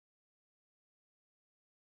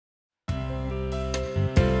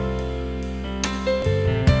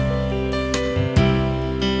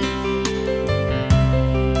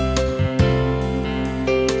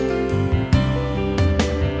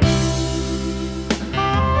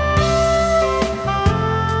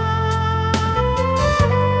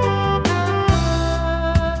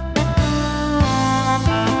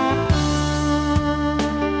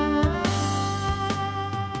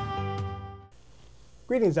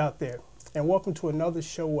Greetings out there, and welcome to another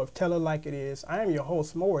show of Tell It Like It Is. I am your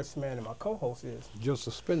host, Morris, man, and my co-host is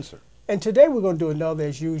Joseph Spencer. And today we're going to do another,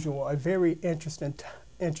 as usual, a very interesting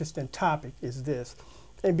topic is this.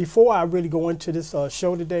 And before I really go into this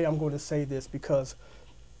show today, I'm going to say this because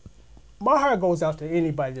my heart goes out to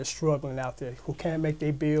anybody that's struggling out there who can't make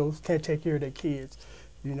their bills, can't take care of their kids,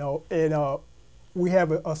 you know. And we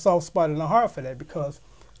have a soft spot in the heart for that because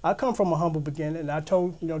I come from a humble beginning, and I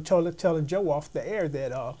told Joe off the air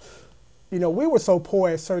that we were so poor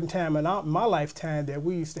at a certain time in my lifetime that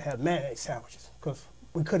we used to have mayonnaise sandwiches because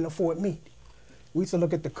we couldn't afford meat. We used to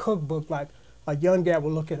look at the cookbook like a young guy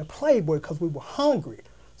would look at a Playboy because we were hungry.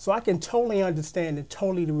 So I can totally understand and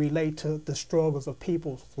totally relate to the struggles of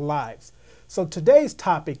people's lives. So today's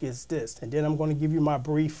topic is this, and then I'm going to give you my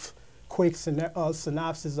brief, quick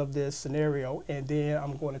synopsis of this scenario, and then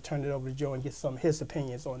I'm going to turn it over to Joe and get some of his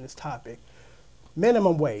opinions on this topic.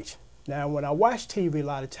 Minimum wage. Now, when I watch TV a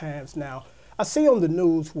lot of times now, I see on the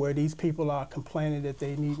news where these people are complaining that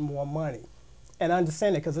they need more money. And I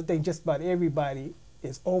understand that because I think just about everybody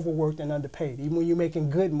is overworked and underpaid. Even when you're making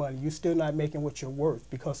good money, you're still not making what you're worth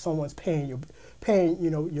because someone's paying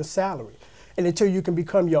your salary. And until you can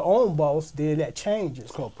become your own boss, then that changes.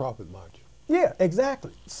 It's called profit margin. Yeah,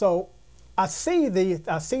 exactly. So I see these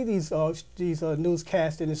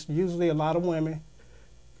newscasts, and it's usually a lot of women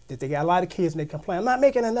that they got a lot of kids and they complain, I'm not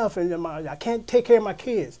making enough and I can't take care of my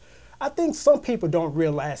kids. I think some people don't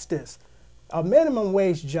realize this. A minimum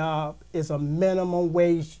wage job is a minimum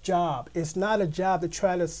wage job. It's not a job to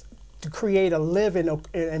try to create a living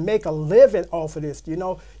and make a living off of this. You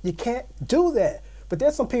know, you can't do that. But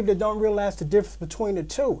there's some people that don't realize the difference between the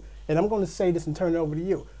two. And I'm going to say this and turn it over to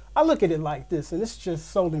you. I look at it like this, and this is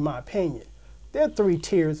just solely my opinion. There are 3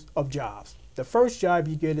 tiers of jobs. The first job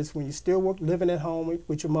you get is when you still living at home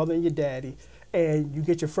with your mother and your daddy, and you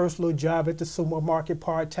get your first little job at the supermarket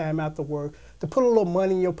part-time after work to put a little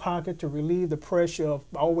money in your pocket to relieve the pressure of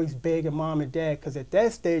always begging mom and dad, because at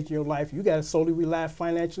that stage in your life, you got to solely rely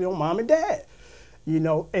financially on mom and dad,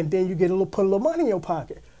 and then you put a little money in your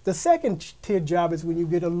pocket. The second tier job is when you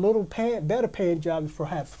get a little better paying job,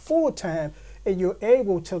 perhaps full-time, and you're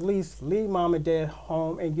able to at least leave mom and dad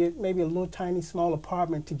home and get maybe a little tiny small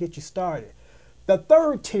apartment to get you started. The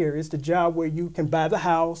third tier is the job where you can buy the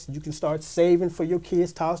house, you can start saving for your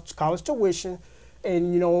kids' college tuition,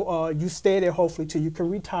 and you stay there hopefully till you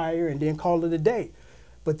can retire and then call it a day.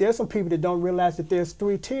 But there's some people that don't realize that there's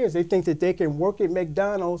 3 tiers. They think that they can work at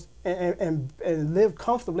McDonald's and live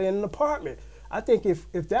comfortably in an apartment. I think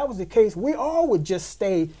if that was the case, we all would just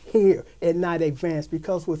stay here and not advance,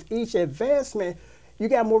 because with each advancement, you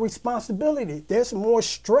got more responsibility. There's more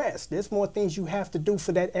stress. There's more things you have to do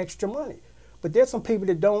for that extra money. But there's some people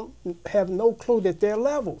that don't have no clue that they're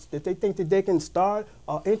levels, that they think that they can start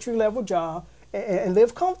an entry-level job and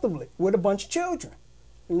live comfortably with a bunch of children.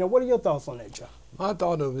 What are your thoughts on that, John? My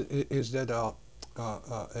thought of it is that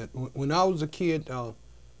when I was a kid,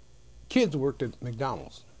 kids worked at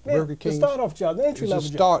McDonald's. Yeah, Burger King. The start-off job, the entry-level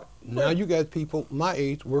job. Now you got people my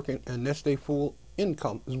age working, and that's their full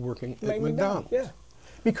income is working at McDonald's. Yeah,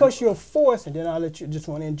 because you're forced, and then I'll let you just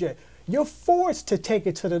want to inject. You're forced to take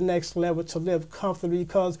it to the next level to live comfortably,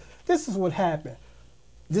 because this is what happened.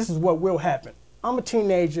 This is what will happen. I'm a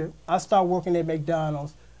teenager. I start working at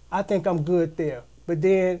McDonald's. I think I'm good there. But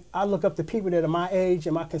then I look up to people that are my age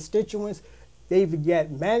and my constituents. They've got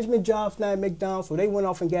management jobs now at McDonald's, so they went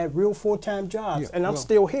off and got real full-time jobs, and I'm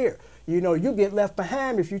still here. You get left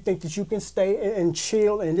behind if you think that you can stay and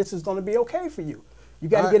chill and this is going to be okay for you. You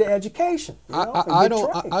got to get an education. I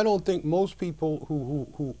don't think most people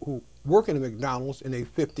who work in McDonald's in their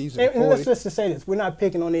 50s and 40s. And let's just say this: we're not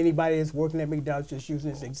picking on anybody that's working at McDonald's, just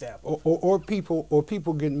using this example. Or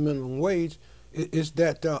people getting minimum wage. Is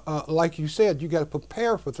that like you said, you got to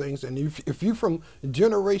prepare for things, and if you from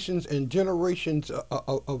generations and generations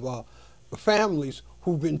of families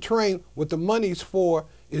who've been trained, what the money's for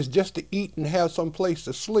is just to eat and have some place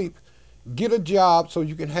to sleep. Get a job so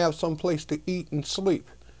you can have some place to eat and sleep.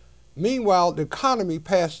 Meanwhile, the economy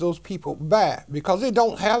passed those people by because they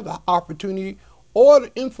don't have the opportunity or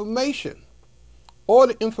the information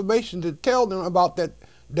to tell them about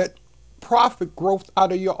that profit growth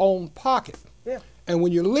out of your own pocket. Yeah. And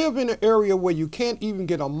when you live in an area where you can't even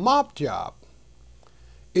get a mop job,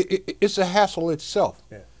 it's a hassle itself.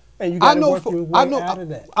 Yeah. And you got to work your way out of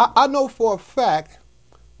that. I know for a fact,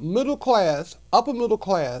 middle class, upper middle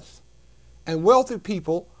class, and wealthy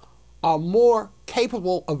people are more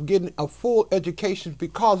capable of getting a full education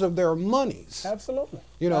because of their monies. Absolutely.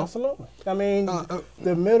 You know? Absolutely. I mean,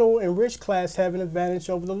 the middle and rich class have an advantage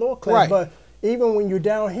over the lower class. Right. But even when you're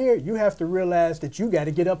down here, you have to realize that you got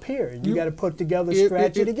to get up here, and you got to put together a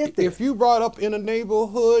strategy to get there. If you brought up in a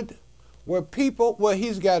neighborhood where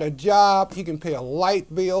he's got a job, he can pay a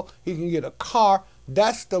light bill, he can get a car,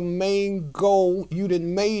 that's the main goal. You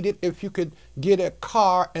done made it if you could get a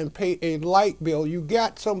car and pay a light bill. You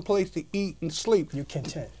got some place to eat and sleep. You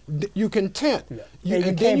content. You content. Yeah.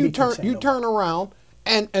 And then you turn around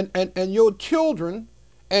and your children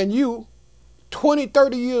and you 20,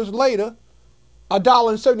 30 years later,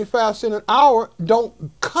 $1.75 an hour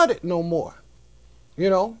don't cut it no more. You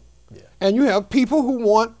know? Yeah. And you have people who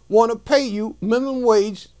want to pay you minimum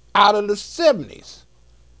wage out of the 70s.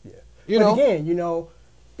 Yeah. But again, you know,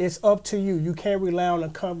 it's up to you. You can't rely on a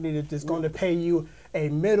company that's going to pay you a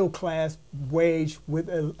middle class wage with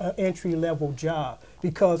an entry level job.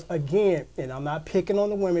 Because again, and I'm not picking on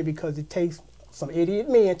the women because it takes some idiot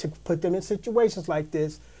men to put them in situations like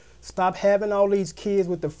this. Stop having all these kids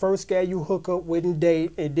with the first guy you hook up with and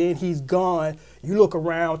date, and then he's gone. You look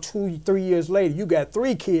around 2, 3 years later, you got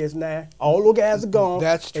 3 kids now. All those guys are gone.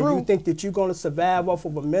 That's true. And you think that you're going to survive off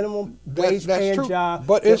of a minimum wage paying job.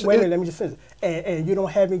 But wait a minute, let me just finish. And you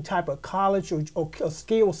don't have any type of college or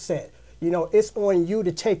skill set. You know, it's on you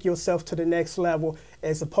to take yourself to the next level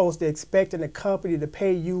as opposed to expecting a company to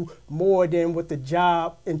pay you more than what the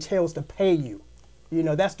job entails to pay you. You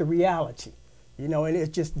know, that's the reality. You know, and it's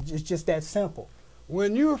just that simple.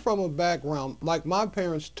 When you're from a background, like my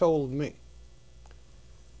parents told me,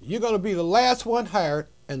 you're going to be the last one hired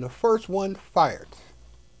and the first one fired.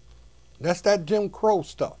 That's that Jim Crow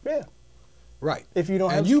stuff. Yeah. Right. If you don't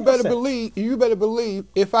have you better believe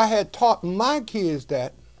if I had taught my kids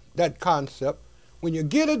that concept, when you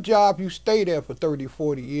get a job, you stay there for 30,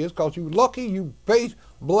 40 years because you lucky, you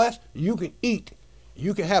blessed, you can eat,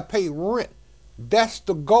 you can have paid rent. That's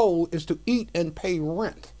the goal, is to eat and pay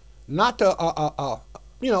rent, not to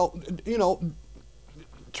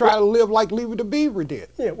try to live like Leave It to Beaver did.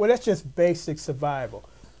 Yeah, well, that's just basic survival,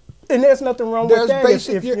 and there's nothing wrong with that.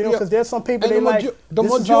 Because there's some people the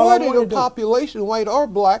majority of the population, white or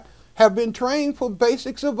black, have been trained for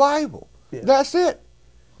basic survival. Yeah. That's it.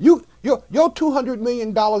 Your $200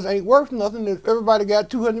 million ain't worth nothing if everybody got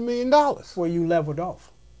 $200 million. Well, you leveled off.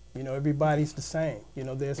 You know, everybody's the same. You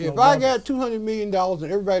know, there's if I got $200 million and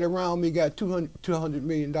everybody around me got $200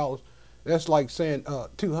 million, that's like saying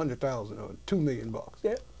 200,000 or $2 million.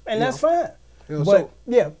 Yeah, and that's fine. You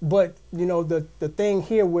know, but you know, the thing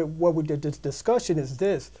here with this discussion is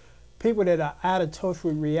this: people that are out of touch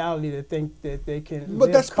with reality, that think that they can.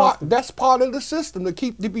 But that's part of the system to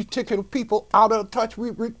keep the particular people out of touch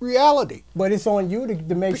with reality. But it's on you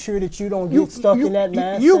to make sure that you don't get stuck in that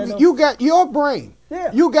mindset. You got your brain. Yeah.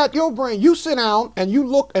 You got your brain. You sit down and you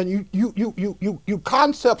look and you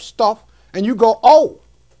concept stuff and you go, oh.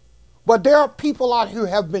 But there are people out here who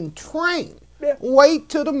have been trained. Yeah. Wait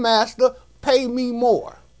till the master pay me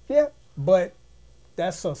more. Yeah, but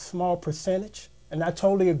that's a small percentage. And I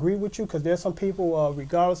totally agree with you, because there's some people,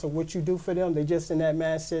 regardless of what you do for them, they just in that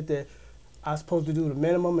mindset that I'm supposed to do the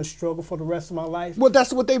minimum and struggle for the rest of my life. Well,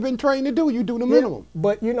 that's what they've been trained to do. You do the minimum.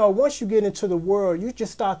 But, you know, once you get into the world, you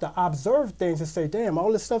just start to observe things and say, damn,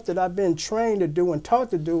 all this stuff that I've been trained to do and taught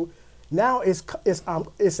to do, now it's an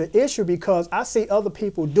issue because I see other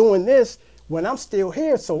people doing this when I'm still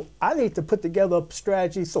here. So I need to put together a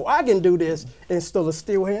strategy so I can do this instead of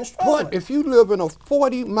still here and struggling. But if you live in a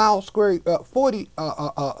 40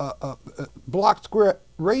 block square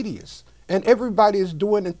radius, and everybody is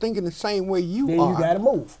doing and thinking the same way you then are. You got to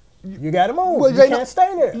move. You got to move. Well, you can't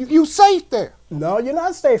stay there. You safe there. No, you're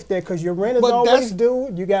not safe there because your rent is always due.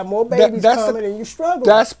 You got more babies coming and you struggle.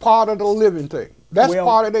 That's part of the living thing. That's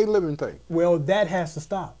part of their living thing. Well, that has to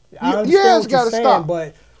stop. I understand what you're saying,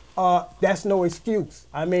 but that's no excuse.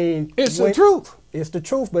 I mean, it's the truth. It's the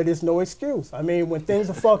truth, but it's no excuse. I mean, when things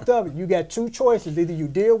are fucked up, you got 2 choices. Either you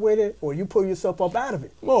deal with it or you pull yourself up out of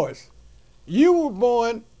it. Morris, you were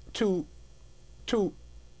born to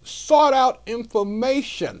sort out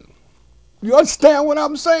information. You understand what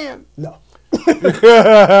I'm saying? No. See,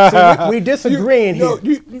 we disagreeing here.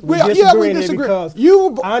 We disagree. Because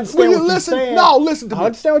I understand what you're saying. No, listen to me. I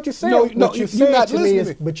understand what you're saying. No, you're not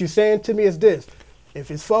listening. But you're saying to me is this: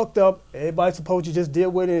 if it's fucked up, everybody's supposed to just deal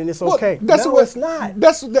with it and it's okay. It's not.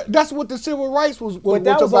 That's what the civil rights was about. But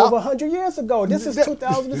that was over 100 years ago. This is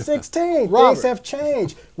 2016. Robert, things have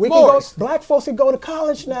changed. Black folks can go to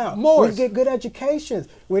college now. We can get good educations.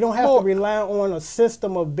 We don't have to rely on a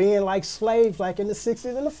system of being like slaves like in the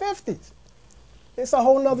 60s and the 50s. It's a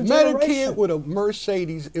whole nother generation. Met a kid with a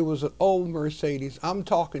Mercedes. It was an old Mercedes. I'm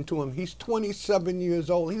talking to him. He's 27 years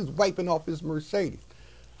old. He's wiping off his Mercedes.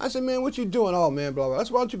 I said, man, what you doing? Oh, man, blah, blah. I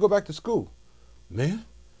said, why don't you go back to school? Man,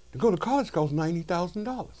 To go to college costs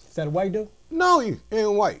 $90,000. Is that a white dude? No, he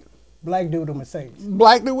ain't white. Black dude or Mercedes?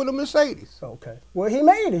 Black dude with a Mercedes. Okay. Well, he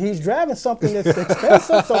made it. He's driving something that's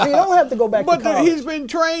expensive, so he don't have to go back to college. He's been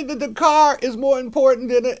trained that the car is more important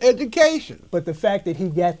than education. But the fact that he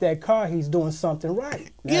got that car, he's doing something right.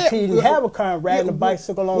 Now, Yeah, if he didn't have a car and riding a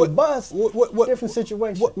bicycle on the bus, different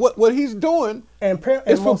situation. What he's doing and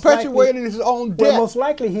is perpetuating his own debt. Well, most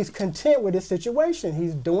likely he's content with his situation.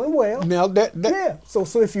 He's doing well. Now yeah. So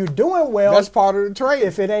if you're doing well, that's part of the trade.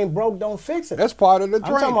 If it ain't broke, don't fix it. That's part of the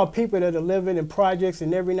trade. I'm talking about people that are living in projects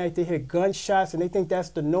and every night they hear gunshots and they think that's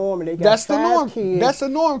the norm and they got that's the 5 norm. kids. That's the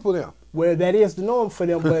norm for them. Well, that is the norm for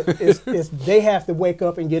them, but it's they have to wake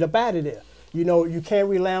up and get up out of there. You know, you can't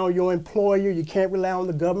rely on your employer. You can't rely on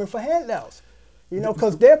the government for handouts. You know,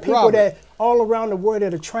 because there are people that all around the world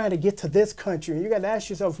that are trying to get to this country. And you got to ask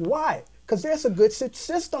yourself, why? Because there's a good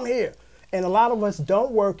system here. And a lot of us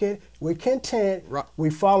don't work it. We're content. We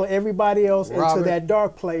follow everybody else into that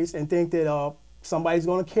dark place and think that somebody's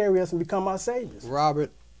going to carry us and become our saviors.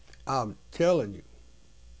 Robert, I'm telling you,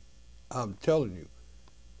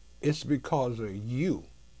 it's because of you.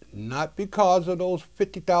 Not because of those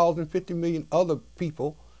 50,000, 50 million other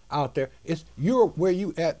people out there. You're where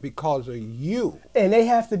you at because of you. And they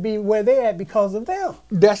have to be where they're at because of them.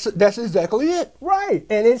 That's exactly it. Right.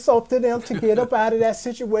 And it's up to them to get up out of that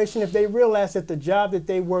situation if they realize that the job that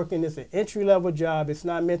they work in is an entry-level job. It's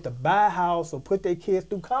not meant to buy a house or put their kids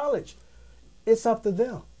through college. It's up to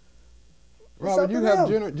them. Robert, you have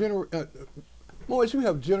Morris, you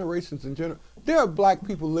have generations and generations. There are black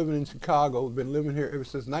people living in Chicago who've been living here ever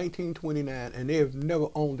since 1929, and they have never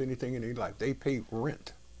owned anything in their life. They pay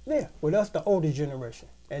rent. Yeah, well, that's the older generation,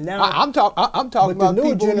 and now I'm talking about the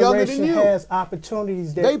new people younger than generation you. has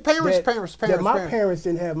opportunities that my parents parents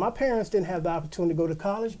didn't have. My parents didn't have the opportunity to go to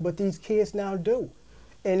college, but these kids now do.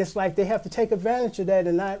 And it's like they have to take advantage of that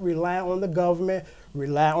and not rely on the government,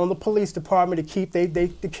 rely on the police department to keep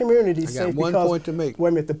the communities safe. I got one point to make. Wait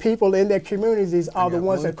a minute, the people in their communities are the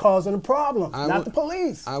ones that are causing the problem, not the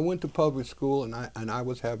police. I went to public school and I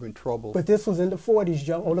was having trouble. But this was in the 40s,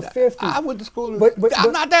 Joe, or the 50s. I went to school. But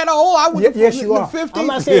I'm not that old. I went to yes, you are. the 50s. I'm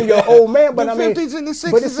not saying you're an old man, but the I mean the 50s and the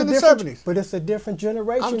 60s and the 70s. But it's a different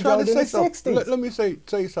generation, I'm trying Joe, to say than the something. 60s. Let me say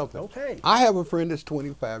something. Okay. I have a friend that's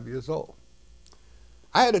 25 years old.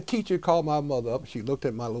 I had a teacher call my mother up. She looked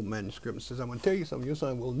at my little manuscript and says, I'm going to tell you something. Your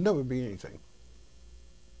son will never be anything.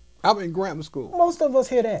 I'm in grammar school. Most of us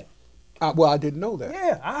hear that. Well, I didn't know that.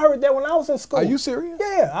 Yeah, I heard that when I was in school. Are you serious?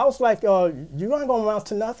 Yeah, I was like, you ain't going to amount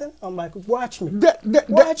to nothing. I'm like, watch me.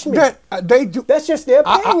 Watch me. They do. That's just their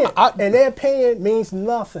opinion. And their opinion means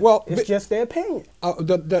nothing. Well, it's just their opinion.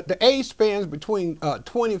 The age spans between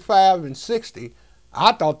 25 and 60.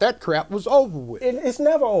 I thought that crap was over with. It's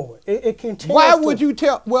never over. It continues. Why would you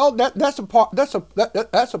tell? Well, that's a part. That's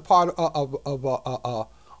a part of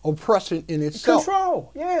oppression in itself. Control,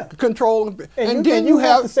 yeah. Control, and then you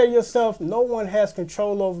have to say to yourself, no one has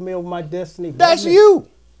control over me, over my destiny. That's you.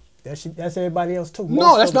 That's everybody else too.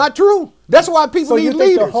 No, that's not true. That's why people need leaders. So you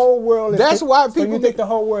think the whole world is? That's why people. So you think the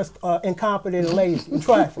whole world is incompetent and lazy and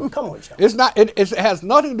trifling? Come on, Joe. It's not. It has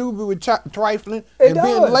nothing to do with trifling and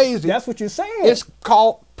being lazy. That's what you're saying. It's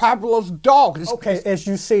called Pavlov's dog. Okay, as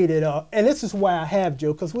you see that, and this is why I have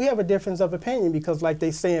Joe, because we have a difference of opinion. Because like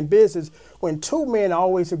they say in business, when two men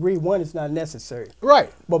always agree, one is not necessary.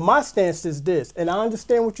 Right. But my stance is this, and I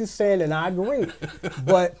understand what you're saying, and I agree.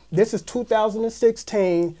 But this is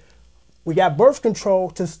 2016. We got birth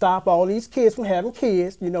control to stop all these kids from having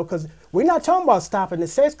kids, you know, because we're not talking about stopping the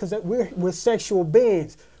sex, because we're sexual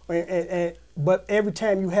beings. But every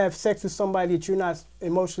time you have sex with somebody that you're not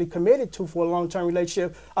emotionally committed to for a long-term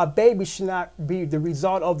relationship, a baby should not be the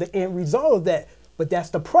result of the end result of that. But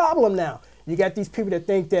that's the problem now. You got these people that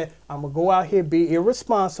think that I'm going to go out here, be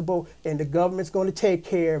irresponsible, and the government's going to take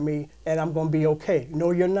care of me, and I'm going to be okay.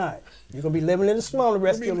 No, you're not. You're going to be living in the slum the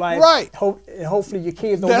rest of your life. Right. And hopefully your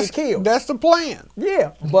kids don't get killed. That's the plan.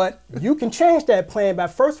 Yeah, but you can change that plan by,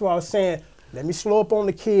 first of all, saying, let me slow up on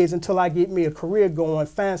the kids until I get me a career going,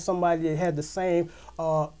 find somebody that had the same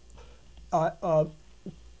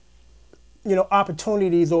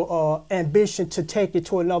opportunities or ambition to take it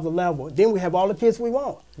to another level. Then we have all the kids we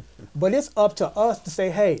want. But it's up to us to say,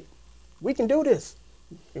 hey, we can do this.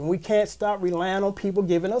 And we can't stop relying on people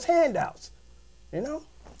giving us handouts, you know?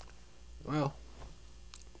 Well,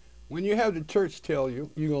 when you have the church tell you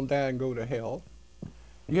you're going to die and go to hell,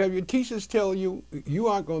 you have your teachers tell you you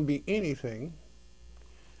aren't going to be anything.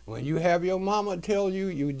 When you have your mama tell you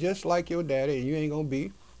you're just like your daddy and you ain't going to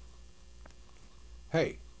be,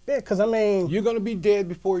 hey, Yeah, because I mean, You're going to be dead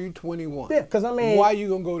before you're 21. yeah, because I mean, why are you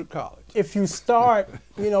going to go to college? if you start,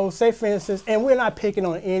 say for instance, and we're not picking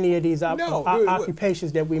on any of these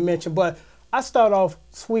occupations that we mentioned, but I start off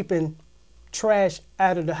sweeping trash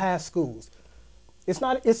out of the high schools. It's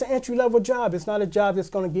an entry-level job. It's not a job that's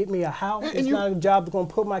going to get me a house. It's not a job that's going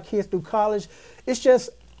to put my kids through college. It's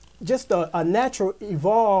just a natural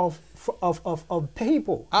evolve of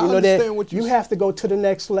people. I understand what you have to go to the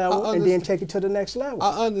next level and then take it to the next level.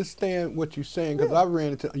 I understand what you're saying, because I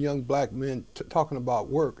ran into young black men talking about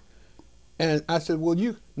work, and I said, "Well,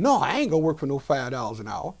 no, I ain't gonna work for no $5 an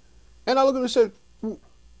hour." And I looked at him and said,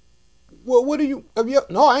 "Well, what do you?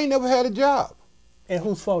 No, I ain't never had a job." And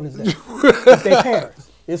whose fault is that? It's their parents.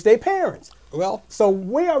 It's their parents. Well, so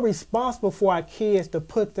we are responsible for our kids to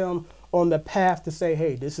put them on the path to say,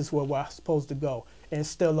 hey, this is where we're supposed to go,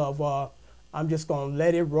 instead of I'm just going to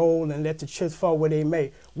let it roll and let the chips fall where they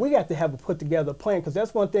may. We got to have a put together plan, because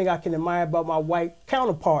that's one thing I can admire about my white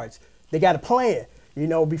counterparts. They got a plan.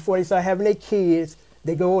 Before they start having their kids,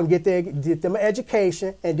 they go and get them an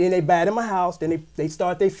education, and then they buy them a house, then they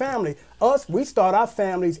start their family. Us, we start our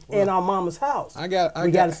families in our mama's house. We got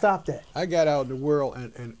to stop that. I got out in the world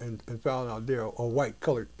and found out there are white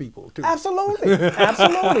colored people too. Absolutely,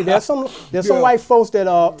 absolutely. There's some white folks that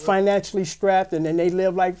are financially strapped, and then they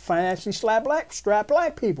live like financially strapped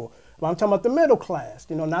black people. But I'm talking about the middle class.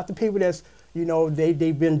 Not the people that's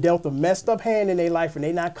they've been dealt a messed up hand in their life and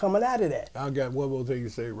they not coming out of that. I got one more thing to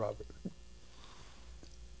say, Robert.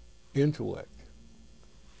 Intellect,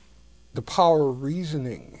 the power of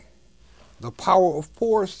reasoning, the power of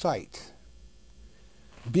foresight,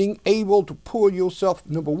 being able to pull yourself,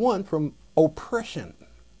 number one, from oppression.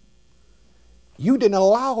 You didn't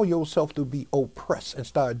allow yourself to be oppressed and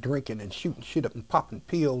start drinking and shooting shit up and popping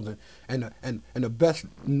pills and the best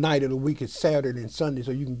night of the week is Saturday and Sunday,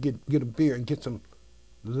 so you can get a beer and get some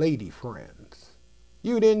lady friends.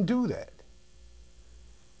 You didn't do that.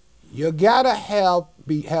 You gotta have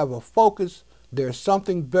a focus. There's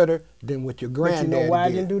something better than what your granddad did. But you know why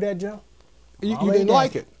I didn't do that, Joe? You didn't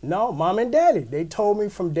like it? No, mom and daddy. They told me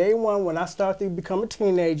from day one when I started to become a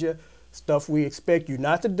teenager, stuff we expect you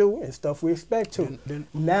not to do and stuff we expect to.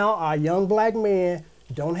 Now our young black men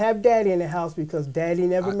don't have daddy in the house because daddy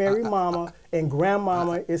never married mama, and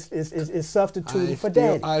grandmama is substituted for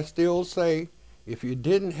daddy. I still say, if you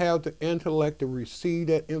didn't have the intellect to receive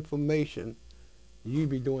that information, you'd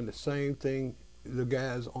be doing the same thing the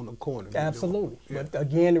guys on the corner. Absolutely. Yeah. But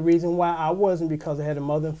again, the reason why I wasn't, because I had a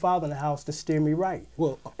mother and father in the house to steer me right.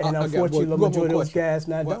 Well, and unfortunately, the majority of those guys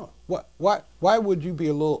now don't. Why would you be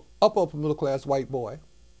a little upper middle class white boy,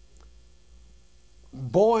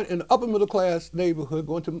 born in an upper middle class neighborhood,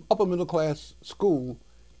 going to upper middle class school,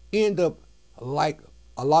 end up like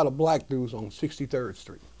a lot of black dudes on 63rd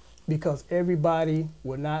Street? Because everybody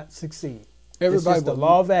will not succeed. Everybody, it's just the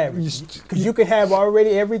law of average. Because you can have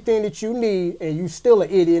already everything that you need, and you still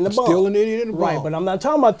an idiot in the bum. Still an idiot in the bum. Right, but I'm not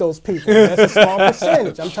talking about those people. That's a small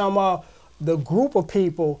percentage. I'm talking about the group of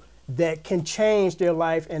people that can change their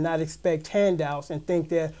life and not expect handouts and think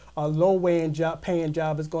that a low-paying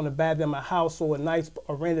job is going to buy them a house or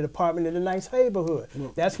a rented apartment in a nice neighborhood.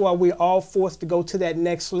 That's why we're all forced to go to that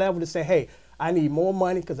next level to say, hey, I need more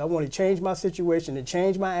money because I want to change my situation and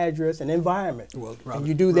change my address and environment. Well, Robert, and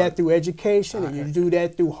you do that through education, and you do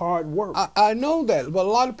that through hard work. I know that, but a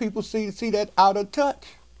lot of people see that out of touch.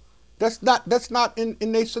 That's not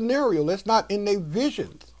in their scenario. That's not in their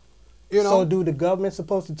visions. So do the government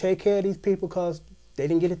supposed to take care of these people because they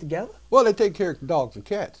didn't get it together? Well, they take care of dogs and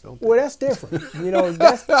cats, don't they? Well, that's different.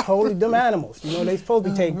 That's totally them animals. They supposed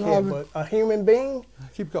to be taken care of, but a human being. I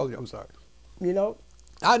keep calling you. I'm sorry. I know.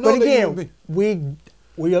 But again,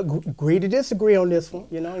 we agree to disagree on this one.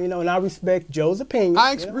 And I respect Joe's opinion.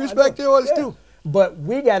 I respect yours too. But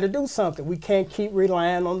we got to do something. We can't keep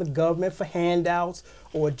relying on the government for handouts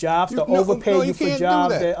or jobs to overpay you for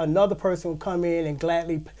jobs that another person will come in and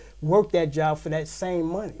gladly work that job for that same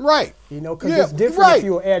money. Right. Because it's different if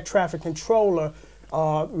you're an air traffic controller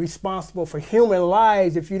responsible for human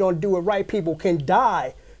lives. If you don't do it right, people can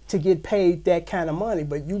die to get paid that kind of money.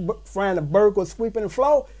 But you frying a burger, sweeping the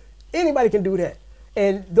floor, anybody can do that.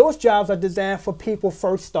 And those jobs are designed for people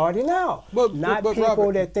first starting out, not people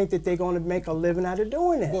Robert, that think that they're going to make a living out of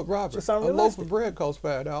doing that. But Robert, a loaf of bread costs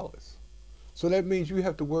 $5. So that means you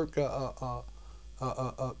have to work a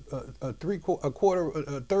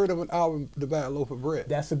third of an hour to buy a loaf of bread.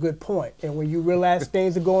 That's a good point. And when you realize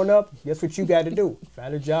things are going up, guess what you got to do?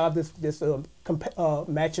 Find a job that's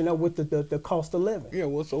matching up with the cost of living. Yeah,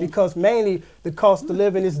 well, so Because mainly the cost of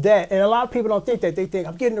living is that. And a lot of people don't think that. They think,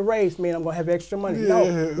 I'm getting a raise, man, I'm going to have extra money. Yeah.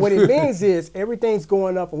 No, what it means is everything's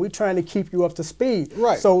going up and we're trying to keep you up to speed.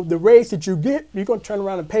 Right. So the raise that you get, you're going to turn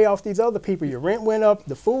around and pay off these other people. Your rent went up,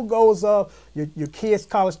 the food goes up, your kids'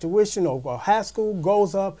 college tuition or high school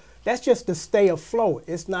goes up. That's just to stay afloat.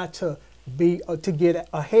 It's not to be to get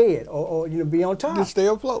ahead or be on top. just stay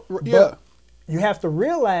afloat. Yeah. But you have to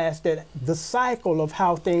realize that the cycle of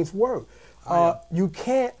how things work. You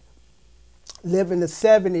can't live in the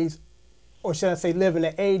 70s, or should I say live in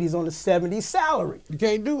the 80s on the 70s salary. You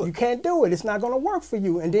can't do it. You can't do it. It's not going to work for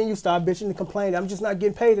you. And then you start bitching and complaining, I'm just not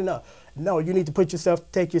getting paid enough. No, you need to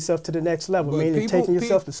take yourself to the next level, But meaning taking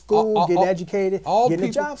yourself to school, getting educated, getting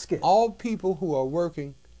a job skill. All people who are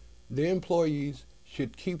working, the employees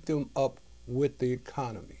should keep them up with the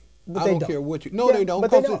economy. But I they don't don't. care what you. No, Yeah, they don't.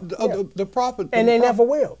 but they Because don't. the profit. And they never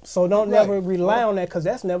will. So don't Right. never rely on that, because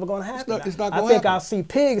that's never going to happen. It's not I gonna think happen. I'll see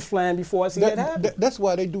pigs flying before I see that happen. That's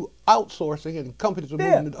why they do outsourcing, and companies are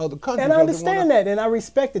moving to other countries. And I because they understand wanna- that, and I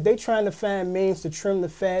respect it. They're trying to find means to trim the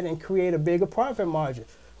fat and create a bigger profit margin.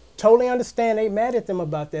 Totally understand. They mad at them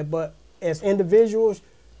about that, but as individuals,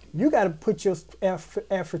 you got to put your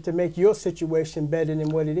effort to make your situation better than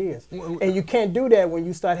what it is. And you can't do that when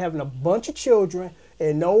you start having a bunch of children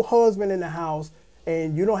and no husband in the house,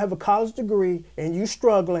 and you don't have a college degree, and you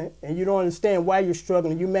struggling, and you don't understand why you're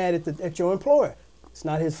struggling. You mad at your employer. It's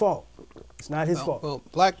not his fault. It's not his fault. Well,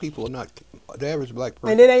 black people are not the average black person.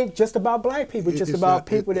 And it ain't just about black people. It's just It's about not-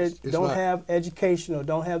 people that it's don't not. have education or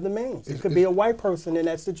don't have the means. It It's- could be a white person in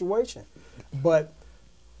that situation. But,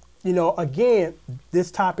 again, this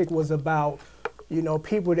topic was about,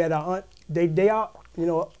 people that are, they are,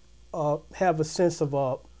 have a sense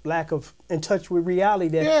of lack of in touch with reality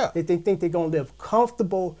that they think they're going to live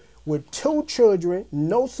comfortable with 2 children,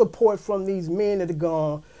 no support from these men that are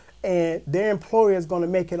gone, and their employer is going to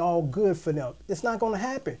make it all good for them. It's not going to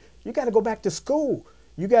happen. You got to go back to school.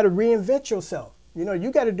 You got to reinvent yourself.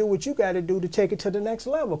 You got to do what you got to do to take it to the next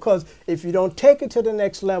level. Because if you don't take it to the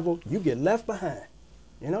next level, you get left behind.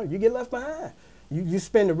 You get left behind. You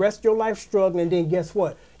spend the rest of your life struggling, and then guess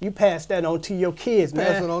what? You pass that on to your kids, man.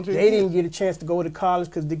 Pass it on to your They kids. didn't get a chance to go to college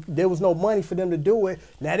because there was no money for them to do it.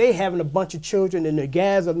 Now they having a bunch of children, and the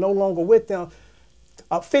guys are no longer with them.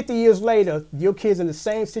 50 years later, your kids in the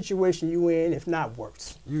same situation you in, if not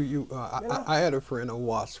worse. I had a friend, a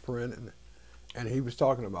WASP friend, and he was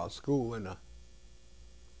talking about school, and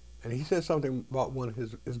he said something about one of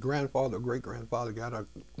his grandfather, great grandfather,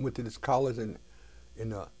 went to this college in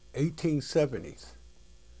the 1870s,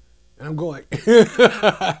 and I'm going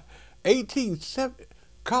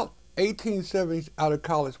 1870s out of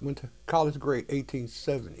college, went to college grade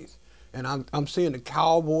 1870s. And I'm seeing the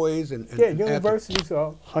cowboys and universities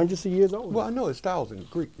are hundreds of years old. Well, I know it's thousands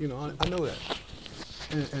Greek. I know that.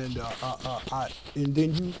 And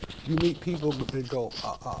then you meet people that go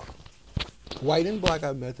white and black.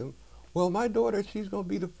 I met them. Well, my daughter, she's gonna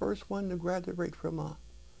be the first one to graduate from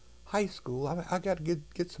high school. I got to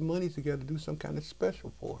get some money together to do some kind of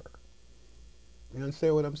special for her. You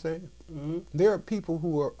understand what I'm saying? Mm-hmm. There are people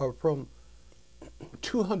who are from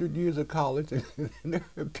 200 years of college, and there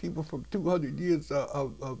are people from 200 years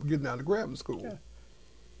of getting out of grammar school.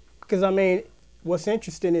 Because, what's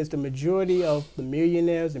interesting is the majority of the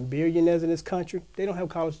millionaires and billionaires in this country, they don't have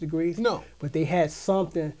college degrees. No. But they had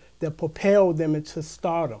something that propelled them into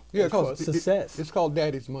stardom, for success. It's called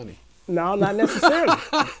daddy's money. No, not necessarily.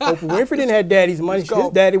 Oprah Winfrey didn't have daddy's money. Her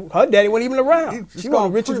daddy wasn't even around. She's one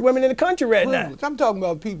of the richest women in the country right now. I'm talking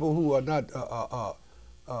about people who are not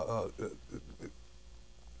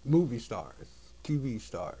movie stars, TV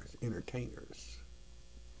stars, entertainers.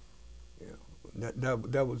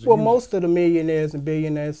 That was. Well, most of the millionaires and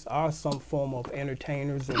billionaires are some form of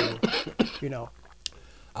entertainers, and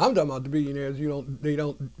I'm talking about the billionaires. You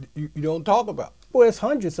don't talk about. Well, it's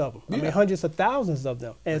hundreds of them. Yeah. Hundreds of thousands of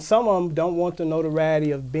them, and some of them don't want the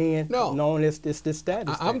notoriety of being known as this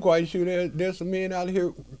status. I'm quite sure there's some men out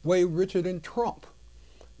here way richer than Trump.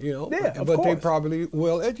 Yeah, of but course. they probably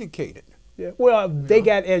well educated. Yeah. Well, they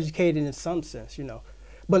got educated in some sense,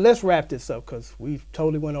 But let's wrap this up because we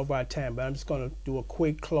totally went over our time. But I'm just going to do a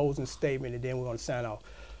quick closing statement, and then we're going to sign off.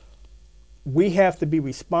 We have to be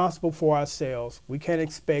responsible for ourselves. We can't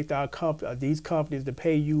expect these companies to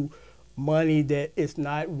pay you money that is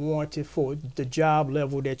not warranted for the job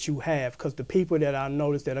level that you have, because the people that I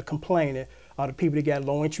noticed that are complaining are the people that got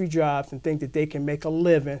low entry jobs and think that they can make a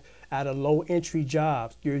living out of low entry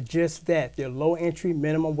jobs. You're just that. They're low entry,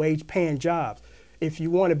 minimum wage paying jobs. If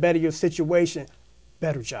you want to better your situation,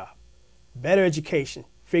 better job, better education,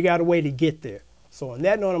 figure out a way to get there. So on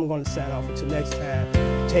that note, I'm going to sign off. Until next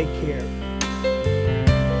time, take care.